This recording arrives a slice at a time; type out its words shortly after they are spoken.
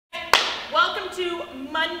welcome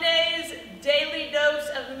to Monday's daily dose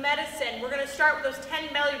of medicine. We're going to start with those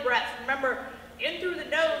 10 belly breaths. Remember, in through the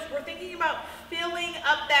nose, we're thinking about filling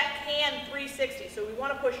up that can 360. So we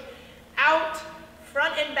want to push out,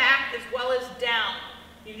 front and back, as well as down.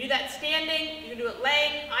 You can do that standing, you can do it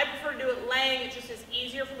laying. I prefer to do it laying. It just is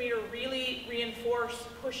easier for me to really reinforce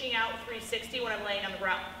pushing out 360 when I'm laying on the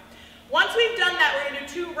ground. Once we've done that, we're going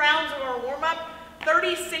to do 2 rounds of our warm-up.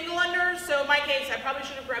 30 single unders, so in my case, I probably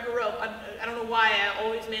should have grabbed a rope. I don't know why I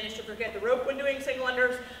always manage to forget the rope when doing single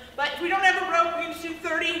unders, but if we don't have a rope, we can just do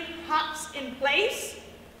 30 hops in place.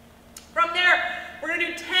 From there, we're going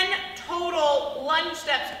to do 10 total lunge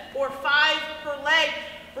steps, or 5 per leg.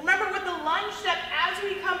 Remember with the lunge step, as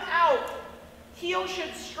we come out, heel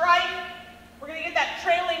should strike. We're going to get that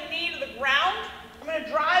trailing knee to the ground. I'm going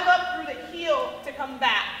to drive up through the heel to come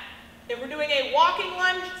back. If we're doing a walking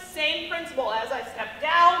lunge, same principle. As I step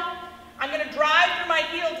down, I'm going to drive through my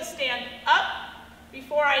heel to stand up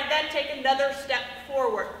before I then take another step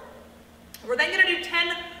forward. We're then going to do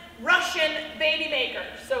 10 Russian baby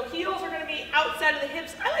makers. So heels are going to be outside of the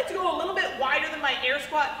hips. I like to go a little bit wider than my air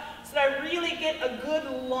squat so that I really get a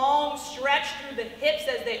good long stretch through the hips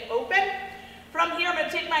as they open. From here, I'm going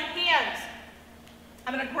to take my hands.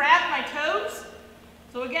 I'm going to grab my toes.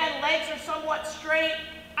 So again, legs are somewhat straight.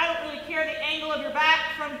 I don't really care the angle of your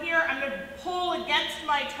back. From here, I'm going to pull against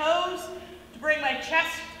my toes to bring my chest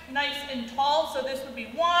nice and tall. So this would be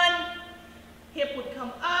 1, hip would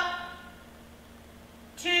come up,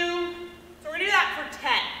 2. So we're going to do that for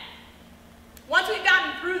 10. Once we've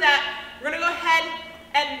gotten through that, we're going to go ahead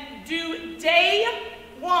and do day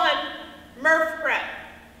 1 Murph Prep.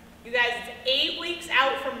 You guys, it's 8 weeks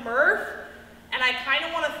out from Murph, and I kind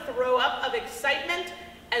of want to throw up of excitement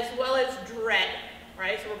as well as dread.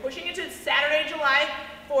 Right, so we're pushing into Saturday, July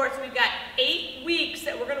 4th, so we've got 8 weeks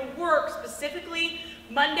that we're going to work specifically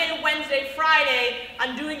Monday, Wednesday, Friday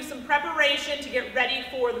on doing some preparation to get ready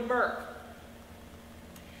for the Murph.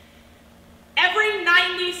 Every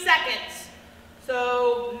 90 seconds,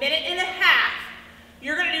 so minute and a half,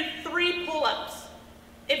 you're going to do 3 pull-ups.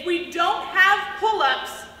 If we don't have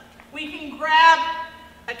pull-ups, we can grab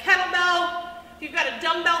a kettlebell, if you've got a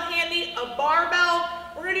dumbbell handy, a barbell.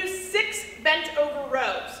 We're going to do 6 bent over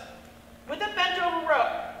rows. With a bent over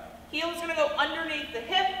row, heel is going to go underneath the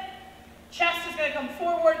hip, chest is going to come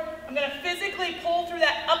forward. I'm going to physically pull through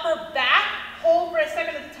that upper back, hold for a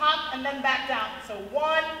second at the top, and then back down. So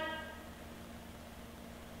 1,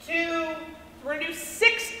 2, we're going to do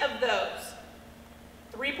 6 of those.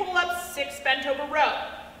 3 pull-ups, 6 bent over row.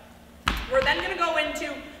 We're then going to go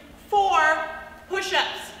into 4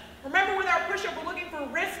 push-ups. Remember with our push-up, we're looking for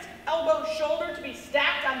wrist, elbow, shoulder to be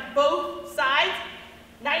stacked on both sides.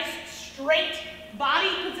 Nice straight body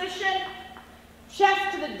position.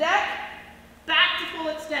 Chest to the deck, back to full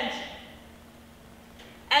extension.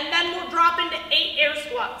 And then we'll drop into 8 air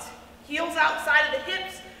squats. Heels outside of the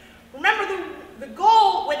hips. Remember the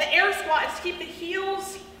goal with the air squat is to keep the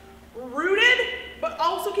heels rooted, but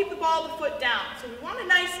also keep the ball of the foot down. So we want a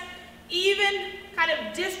nice even kind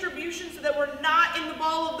of distribution so that we're not in the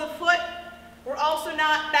ball of the foot. We're also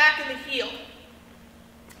not back in the heel.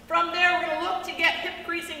 From there, we're going to look to get hip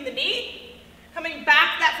creasing the knee, coming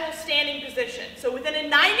back that full standing position. So within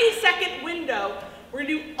a 90-second window, we're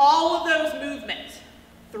going to do all of those movements.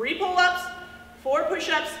 3 pull-ups, 4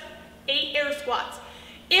 push-ups, 8 air squats.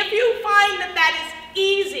 If you find that that is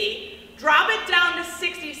easy, drop it down to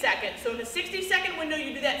 60 seconds. So in a 60-second window,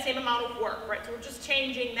 you do that same amount of work, right? So we're just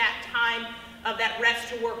changing that time of that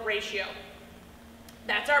rest to work ratio.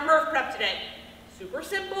 That's our Murph Prep today. Super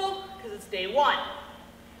simple, because it's day 1.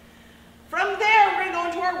 From there, we're going to go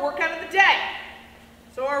into our workout of the day.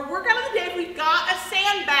 So our workout of the day, if we've got a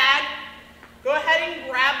sandbag, go ahead and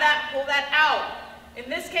grab that, pull that out. In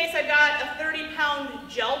this case, I've got a 30-pound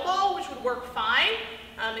gel ball, which would work fine.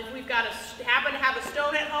 If we've got happen to have a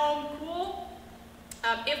stone at home, cool.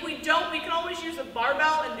 If we don't, we can always use a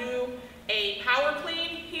barbell and do a power clean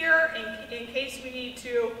here in case we need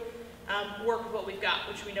to work with what we've got,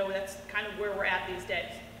 which we know that's kind of where we're at these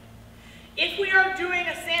days. If we are doing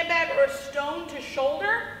a sandbag or a stone to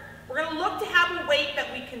shoulder, we're going to look to have a weight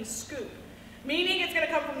that we can scoop, meaning it's going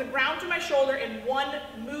to come from the ground to my shoulder in one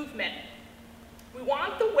movement. We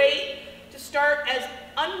want the weight to start as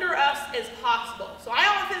under us as possible. So I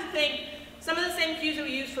often think some of the same cues that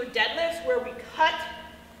we use for deadlifts, where we cut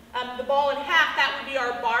the ball in half, that would be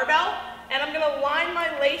our barbell, and I'm going to line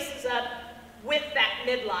my laces up with that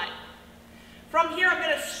midline. From here, I'm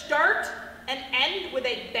going to start and end with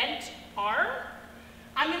a bent arm.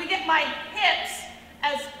 I'm going to get my hips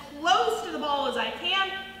as close to the ball as I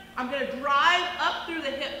can. I'm going to drive up through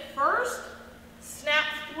the hip first, snap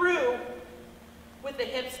through with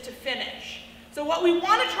the hips to finish. So what we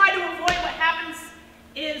want to try to avoid, what happens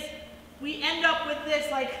is we end up with this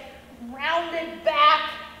like rounded back,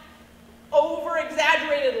 over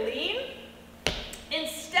exaggerated lean.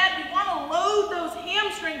 Instead, we want to load those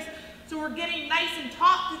hamstrings so we're getting nice and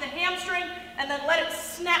taut through the hamstring and then let it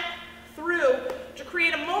snap through to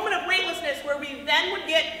create a moment of weightlessness where we then would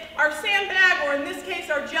get our sandbag, or in this case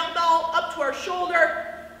our gel ball, up to our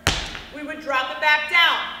shoulder. We would drop it back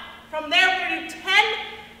down. From there, we're going to do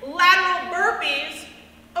 10 lateral burpees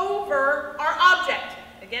over our object.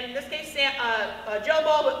 Again, in this case, a gel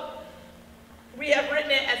ball, but we have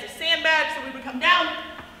written it as a sandbag, so we would come down,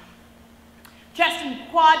 chest and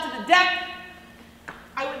quad to the deck.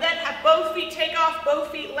 I would then have both feet take off,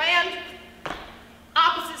 both feet land,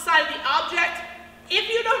 opposite side of the object. If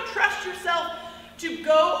you don't trust yourself to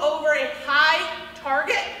go over a high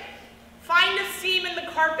target, find a seam in the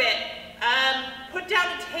carpet, put down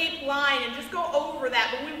a tape line and just go over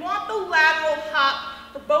that. But we want the lateral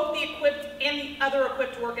hop for both the equipped and the other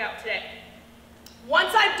equipped workout today.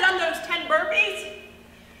 Once I've done those 10 burpees,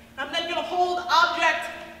 I'm then going to hold object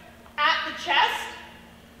at the chest.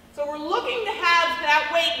 So we're looking to have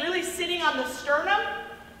that weight really sitting on the sternum.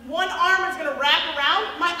 One arm is going to wrap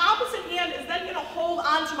around. My opposite hand is then going to hold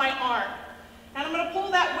onto my arm. And I'm going to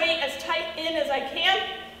pull that weight as tight in as I can.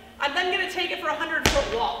 I'm then going to take it for a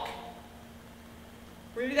 100-foot walk.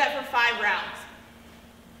 We're going to do that for 5 rounds.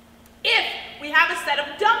 If we have a set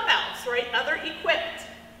of dumbbells, right, other equipped,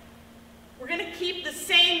 we're going to keep the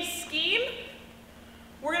same scheme.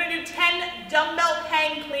 We're going to do 10 dumbbell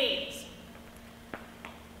hang cleans.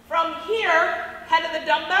 From here, head of the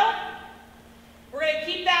dumbbell, we're going to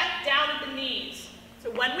keep that down at the knees.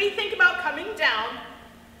 So when we think about coming down,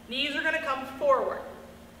 knees are going to come forward,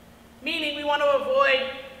 meaning we want to avoid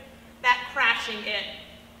that crashing in.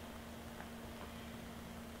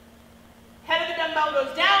 Head of the dumbbell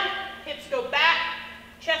goes down, hips go back,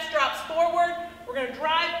 chest drops forward. We're going to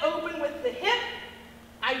drive open with the hip.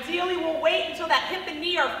 Ideally, we'll wait until that hip and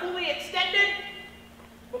knee are fully extended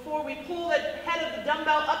before we pull the head of the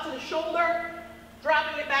dumbbell up to the shoulder,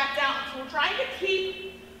 dropping it back down. So we're trying to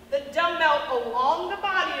keep the dumbbell along the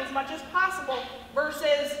body as much as possible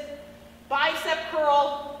versus bicep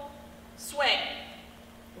curl, swing.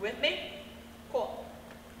 You with me? Cool.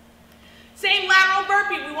 Same lateral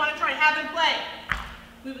burpee we want to try and have in play.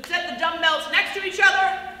 We would set the dumbbells next to each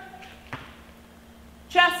other,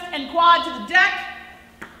 chest and quad to the deck.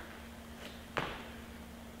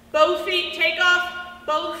 Both feet take off,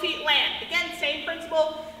 both feet land. Again, same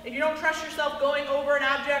principle. If you don't trust yourself going over an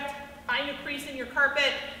object, find a crease in your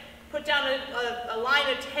carpet, put down a line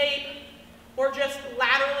of tape, or just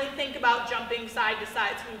laterally think about jumping side to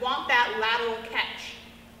side. So we want that lateral catch.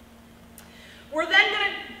 We're then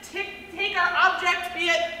going to take our object, be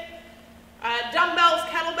it dumbbells,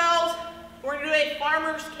 kettlebells, we're going to do a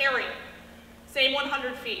farmer's carry. Same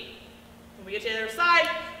 100 feet. When we get to the other side,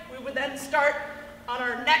 we would then start on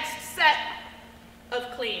our next set of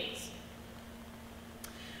cleans.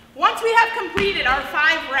 Once we have completed our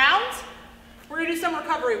 5 rounds, we're going to do some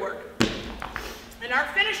recovery work. In our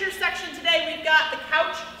finisher section today, we've got the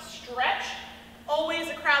couch stretch, always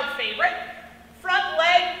a crowd favorite. Front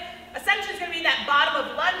leg essentially is going to be in that bottom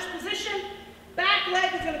of lunge position. Back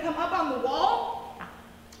leg is going to come up on the wall.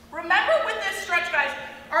 Remember with this stretch, guys,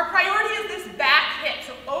 our priority is this back hip.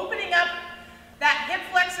 So opening up that hip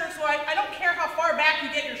flexor, so I don't care how far back you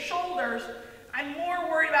get your shoulders, I'm more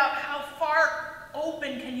worried about how far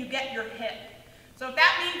open can you get your hip. So if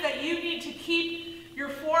that means that you need to keep your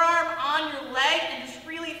forearm on your leg and just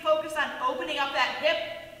really focus on opening up that hip,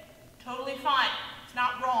 totally fine. It's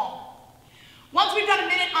not wrong. Once we've got a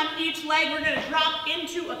minute on each leg, we're going to drop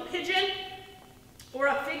into a pigeon or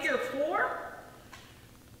a figure 4.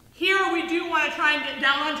 Here we do want to try and get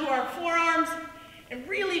down onto our forearms and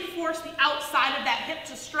really force the outside of that hip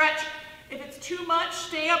to stretch. If it's too much,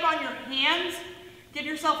 stay up on your hands. Give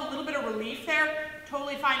yourself a little bit of relief there.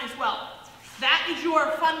 Totally fine as well. That is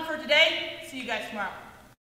your fun for today. See you guys tomorrow.